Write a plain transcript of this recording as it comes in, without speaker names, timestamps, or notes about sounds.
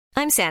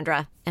I'm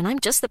Sandra, and I'm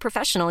just the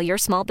professional your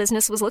small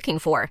business was looking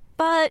for.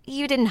 But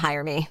you didn't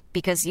hire me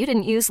because you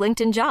didn't use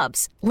LinkedIn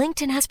Jobs.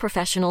 LinkedIn has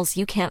professionals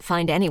you can't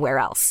find anywhere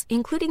else,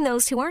 including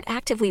those who aren't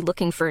actively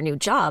looking for a new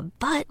job,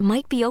 but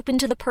might be open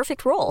to the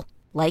perfect role,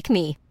 like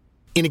me.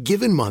 In a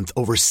given month,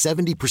 over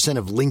 70%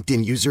 of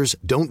LinkedIn users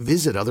don't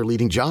visit other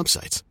leading job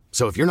sites.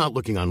 So if you're not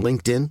looking on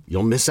LinkedIn,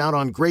 you'll miss out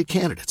on great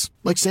candidates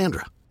like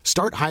Sandra.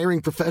 Start hiring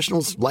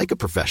professionals like a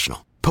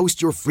professional.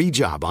 Post your free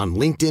job on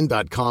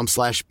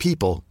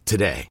linkedin.com/people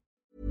today.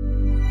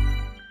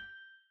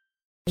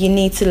 You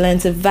need to learn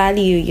to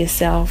value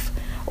yourself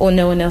or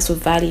no one else will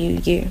value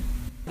you.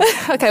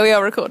 Okay, we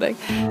are recording.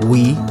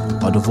 We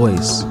are the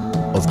voice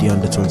of the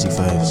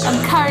under-25s.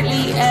 I'm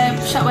currently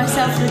shut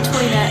myself in the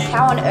toilet.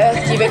 How on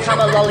earth do you become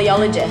a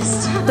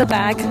lollyologist? The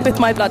bag with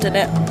my blood in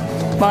it.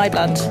 My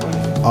blood.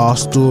 Our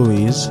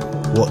stories,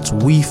 what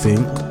we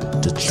think,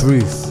 the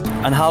truth.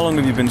 And how long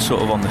have you been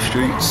sort of on the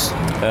streets?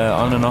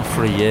 On and off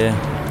for a year.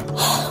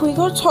 We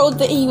got told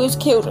that he was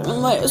killed in a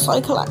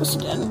motorcycle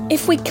accident.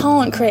 If we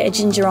can't create a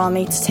ginger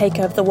army to take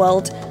over the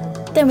world,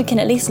 then we can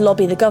at least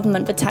lobby the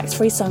government for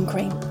tax-free sun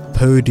cream.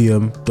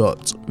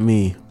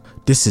 Podium.me.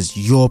 This is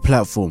your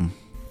platform.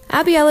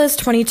 Abiella is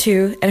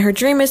 22, and her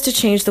dream is to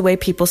change the way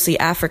people see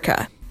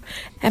Africa,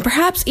 and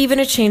perhaps even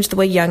to change the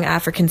way young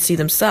Africans see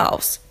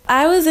themselves.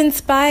 I was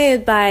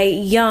inspired by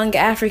young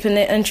African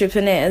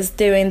entrepreneurs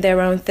doing their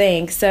own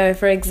thing. So,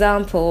 for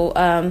example,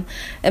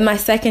 in my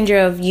second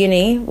year of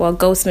uni,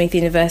 Goldsmith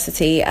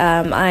University,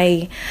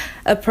 I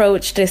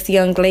approached this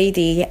young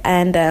lady,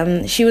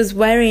 and she was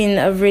wearing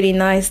a really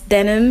nice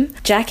denim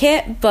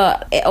jacket,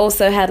 but it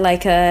also had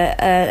like a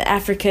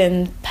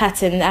African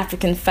pattern,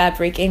 African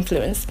fabric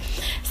influence.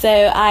 So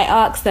I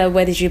asked her,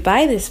 where did you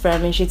buy this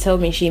from? And she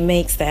told me she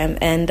makes them,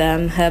 and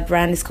her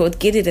brand is called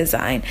Giddy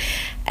Design.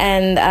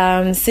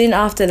 And soon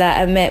after that,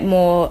 I met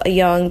more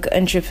young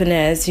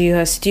entrepreneurs who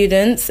are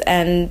students,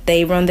 and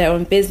they run their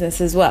own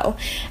business as well.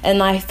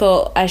 And I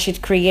thought I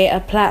should create a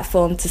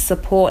platform to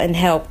support and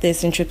help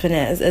these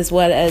entrepreneurs, as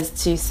well as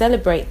to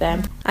celebrate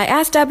them. I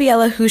asked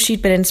Abiella who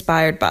she'd been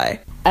inspired by.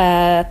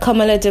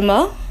 Kamala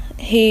Demo,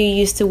 who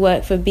used to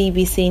work for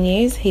BBC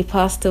News. He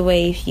passed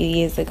away a few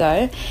years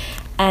ago.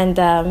 And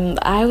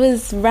I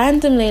was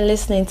randomly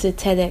listening to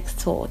TEDx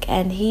talk,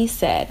 and he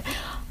said,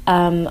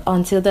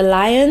 until the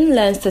lion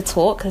learns to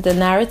talk, the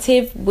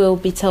narrative will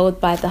be told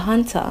by the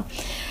hunter.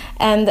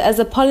 And as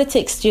a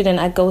politics student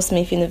at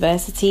Goldsmith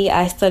University,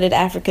 I studied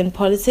African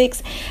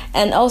politics.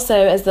 And also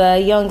as a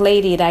young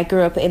lady that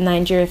grew up in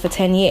Nigeria for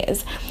 10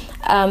 years,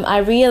 I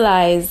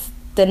realized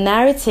the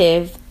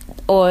narrative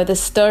or the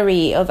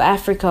story of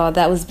Africa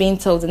that was being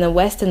told in the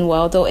Western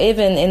world, or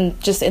even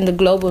in the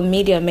global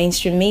media,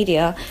 mainstream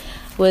media,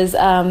 was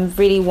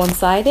really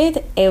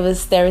one-sided. It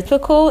was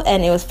stereotypical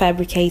and it was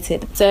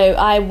fabricated. So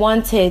I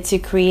wanted to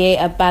create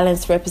a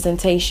balanced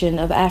representation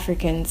of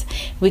Africans.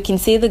 We can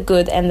see the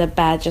good and the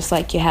bad, just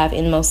like you have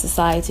in most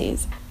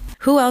societies.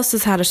 Who else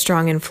has had a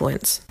strong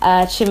influence?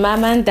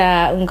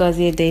 Chimamanda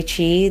Ngozi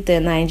Adichie, the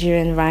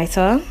Nigerian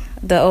writer,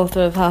 the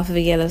author of Half of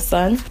a Yellow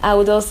Sun. I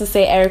would also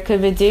say Erykah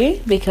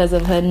Badu, because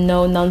of her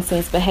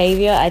no-nonsense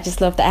behavior. I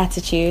just love the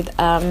attitude.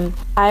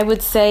 I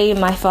would say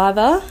my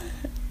father,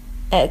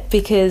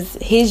 because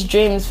his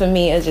dreams for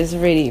me are just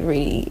really,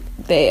 really,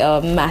 they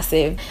are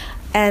massive.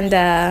 And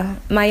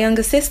my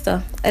younger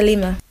sister,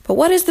 Alima. But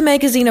what is the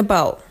magazine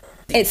about?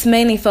 It's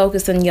mainly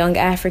focused on young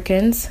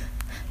Africans.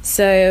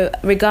 So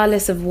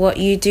regardless of what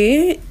you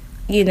do,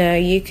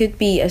 you could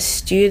be a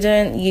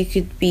student, you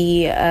could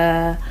be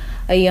a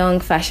young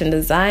fashion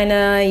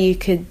designer, you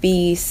could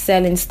be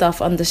selling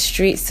stuff on the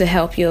streets to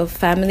help your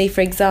family.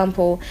 For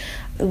example,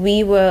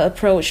 we were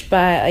approached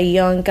by a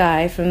young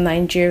guy from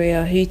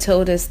Nigeria who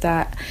told us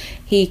that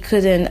he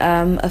couldn't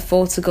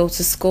afford to go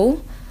to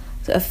school,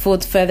 to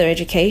afford further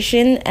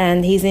education,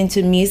 and he's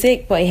into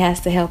music, but he has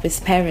to help his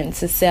parents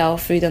to sell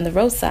food on the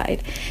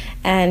roadside.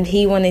 And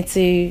he wanted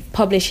to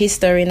publish his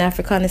story in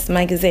Africanist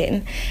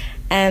magazine,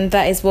 and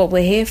that is what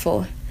we're here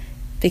for,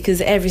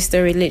 because every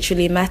story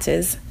literally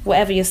matters.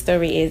 Whatever your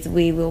story is,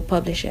 we will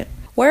publish it.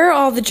 Where are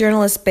all the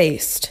journalists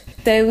based?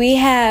 So we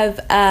have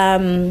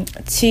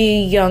 2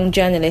 young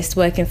journalists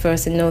working for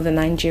us in northern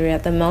Nigeria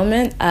at the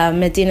moment,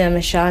 Medina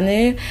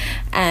Mashanu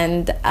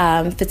and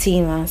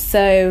Fatima.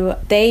 So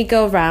they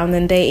go around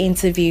and they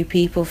interview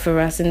people for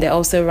us, and they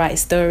also write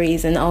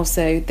stories, and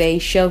also they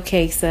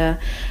showcase a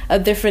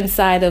different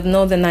side of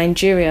northern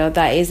Nigeria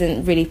that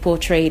isn't really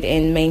portrayed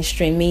in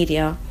mainstream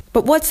media.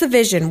 But what's the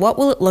vision? What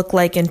will it look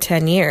like in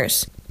 10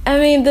 years? I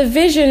mean, the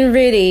vision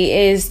really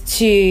is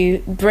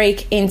to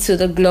break into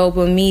the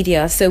global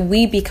media, so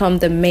we become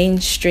the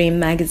mainstream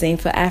magazine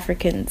for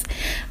Africans.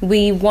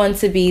 We want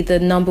to be the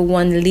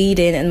 #1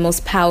 leading and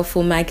most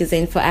powerful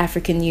magazine for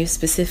African youth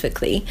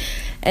specifically.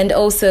 And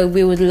also,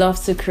 we would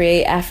love to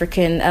create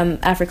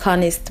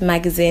Africanist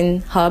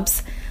magazine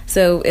hubs,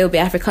 so it'll be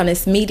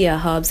Africanist media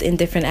hubs in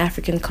different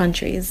African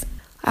countries.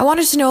 I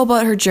wanted to know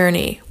about her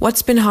journey.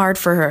 What's been hard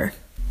for her?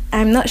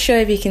 I'm not sure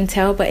if you can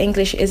tell, but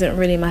English isn't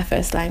really my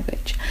first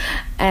language.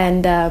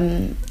 And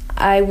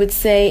I would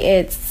say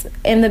it's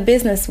in the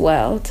business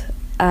world.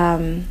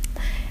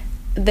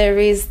 There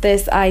is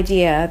this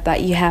idea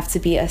that you have to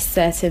be a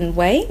certain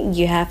way,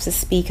 you have to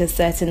speak a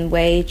certain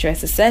way,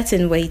 dress a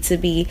certain way to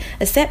be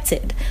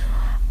accepted,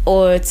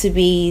 or to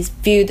be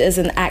viewed as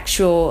an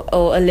actual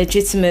or a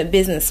legitimate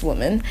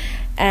businesswoman.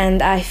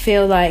 And I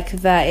feel like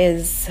that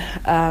is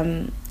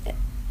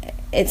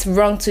it's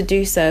wrong to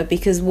do so,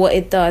 because what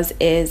it does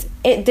is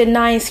it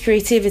denies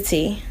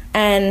creativity.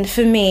 And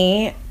for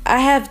me, I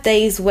have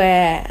days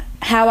where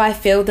how I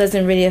feel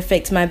doesn't really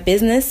affect my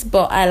business,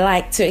 but I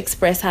like to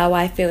express how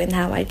I feel and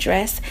how I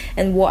dress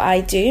and what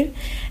I do.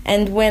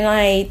 And when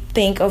I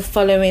think of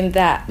following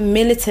that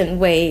militant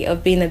way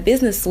of being a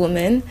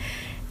businesswoman,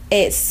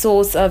 it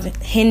sort of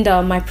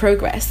hinder my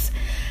progress.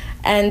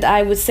 And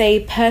I would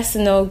say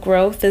personal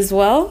growth as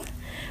well,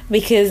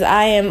 because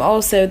I am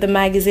also, the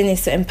magazine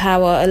is to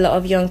empower a lot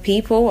of young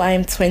people. I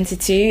am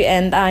 22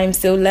 and I'm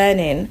still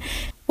learning.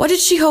 What did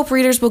she hope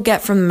readers will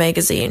get from the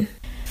magazine?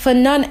 For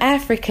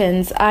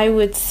non-Africans, I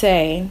would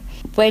say,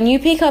 when you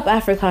pick up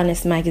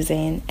Africanist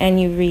magazine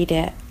and you read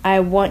it,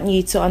 I want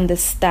you to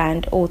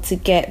understand, or to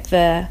get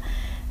the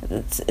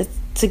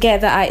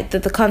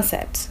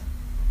concept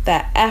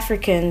that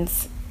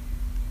Africans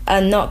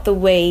are not the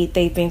way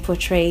they've been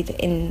portrayed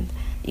in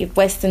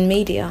Western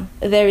media.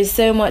 There is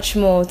so much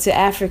more to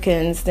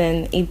Africans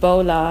than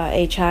Ebola,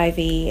 HIV,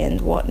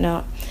 and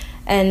whatnot.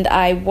 And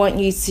I want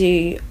you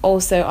to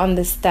also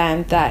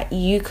understand that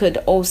you could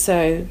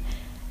also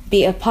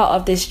be a part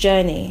of this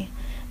journey,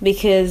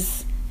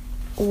 because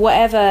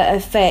whatever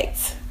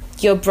affects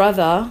your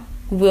brother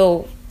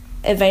will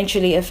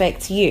eventually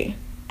affect you.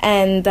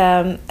 And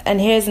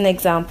here's an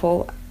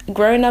example.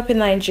 Growing up in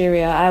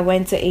Nigeria, I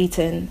went to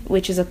Eton,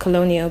 which is a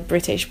colonial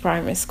British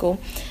primary school,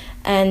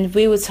 and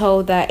we were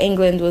told that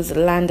England was a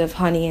land of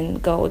honey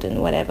and gold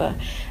and whatever.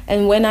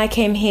 And when I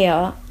came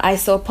here, I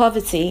saw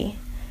poverty,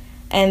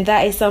 and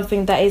that is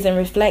something that isn't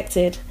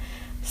reflected.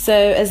 So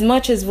as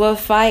much as we're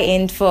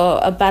fighting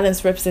for a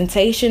balanced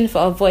representation,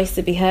 for a voice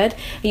to be heard,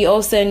 you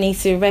also need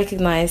to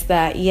recognize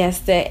that, yes,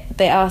 there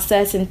are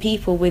certain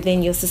people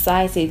within your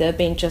society that are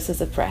being just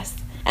as oppressed.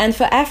 And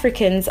for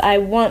Africans, I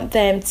want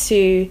them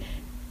to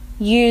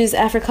use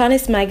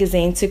Africanist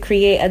magazine to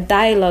create a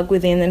dialogue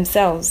within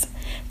themselves,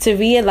 to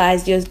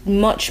realize you're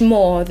much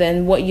more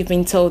than what you've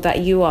been told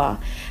that you are.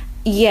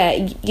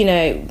 Yeah, you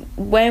know,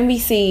 when we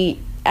see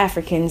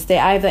Africans,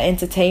 they're either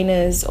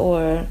entertainers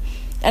or...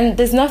 And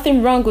there's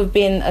nothing wrong with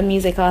being a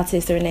music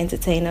artist or an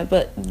entertainer,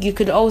 but you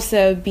could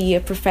also be a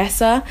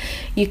professor.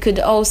 You could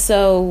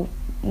also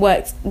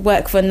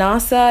work for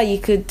NASA. You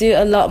could do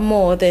a lot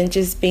more than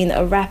just being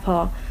a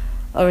rapper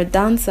or a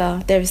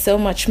dancer. There is so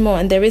much more,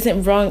 and there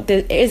isn't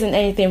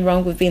anything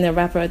wrong with being a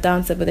rapper or a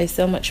dancer, but there's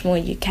so much more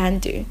you can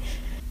do.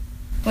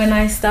 When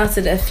I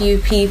started, a few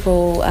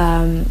people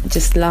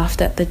just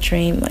laughed at the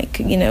dream, like,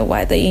 you know,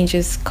 why don't you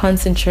just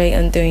concentrate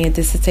on doing a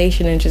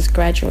dissertation and just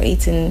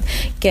graduate and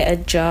get a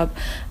job?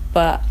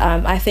 But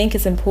I think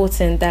it's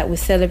important that we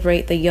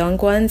celebrate the young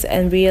ones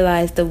and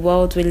realize the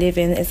world we live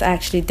in is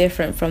actually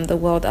different from the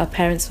world our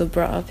parents were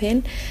brought up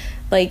in.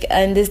 Like,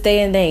 in this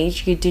day and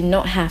age, you do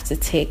not have to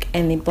tick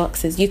any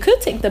boxes. You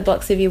could tick the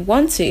box if you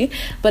want to,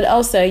 but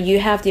also you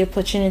have the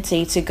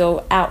opportunity to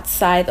go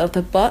outside of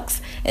the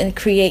box and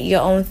create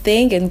your own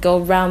thing and go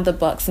around the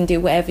box and do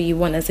whatever you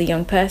want as a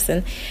young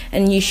person.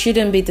 And you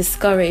shouldn't be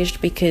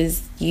discouraged,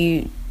 because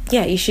you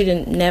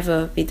shouldn't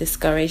never be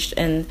discouraged.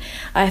 And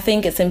I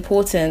think it's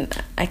important,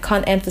 I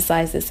can't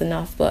emphasize this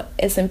enough, but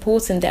it's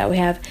important that we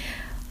have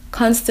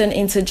constant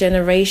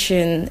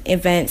intergeneration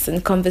events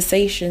and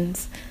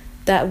conversations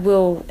that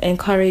will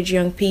encourage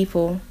young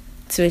people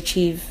to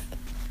achieve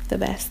the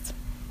best.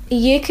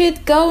 You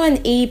could go on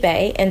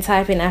eBay and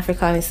type in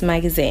Africanist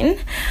magazine,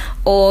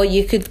 or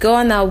you could go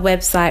on our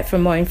website for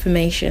more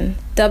information,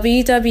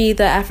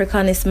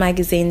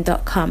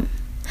 www.africanistmagazine.com.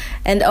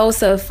 And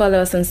also follow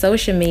us on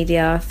social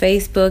media,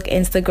 Facebook,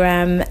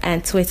 Instagram,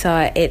 and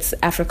Twitter. It's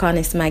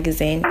Africanist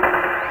Magazine.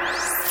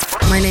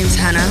 My name's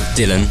Hannah.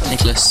 Dylan.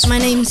 Nicholas. My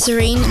name's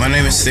Serene. My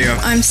name is Theo.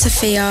 I'm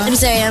Sophia. I'm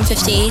Zoe, I'm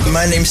 15.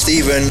 My name's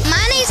Stephen.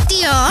 My name's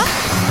Dior.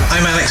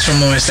 I'm Alex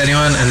from Almost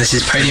Anyone, and this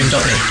is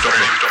Podium.me.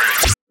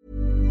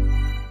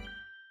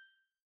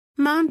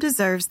 Mom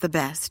deserves the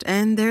best,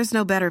 and there's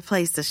no better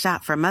place to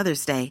shop for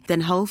Mother's Day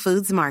than Whole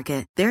Foods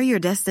Market. They're your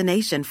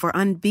destination for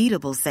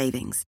unbeatable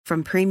savings,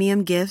 from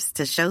premium gifts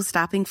to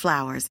show-stopping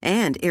flowers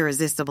and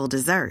irresistible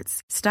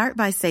desserts. Start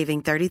by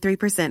saving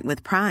 33%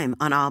 with Prime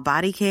on all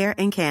body care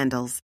and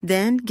candles.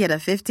 Then get a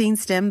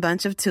 15-stem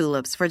bunch of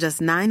tulips for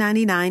just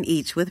 $9.99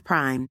 each with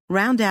Prime.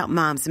 Round out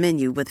Mom's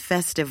menu with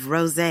festive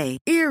rosé,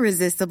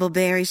 irresistible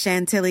berry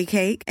chantilly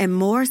cake, and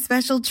more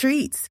special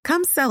treats.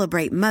 Come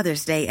celebrate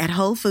Mother's Day at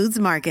Whole Foods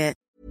Market.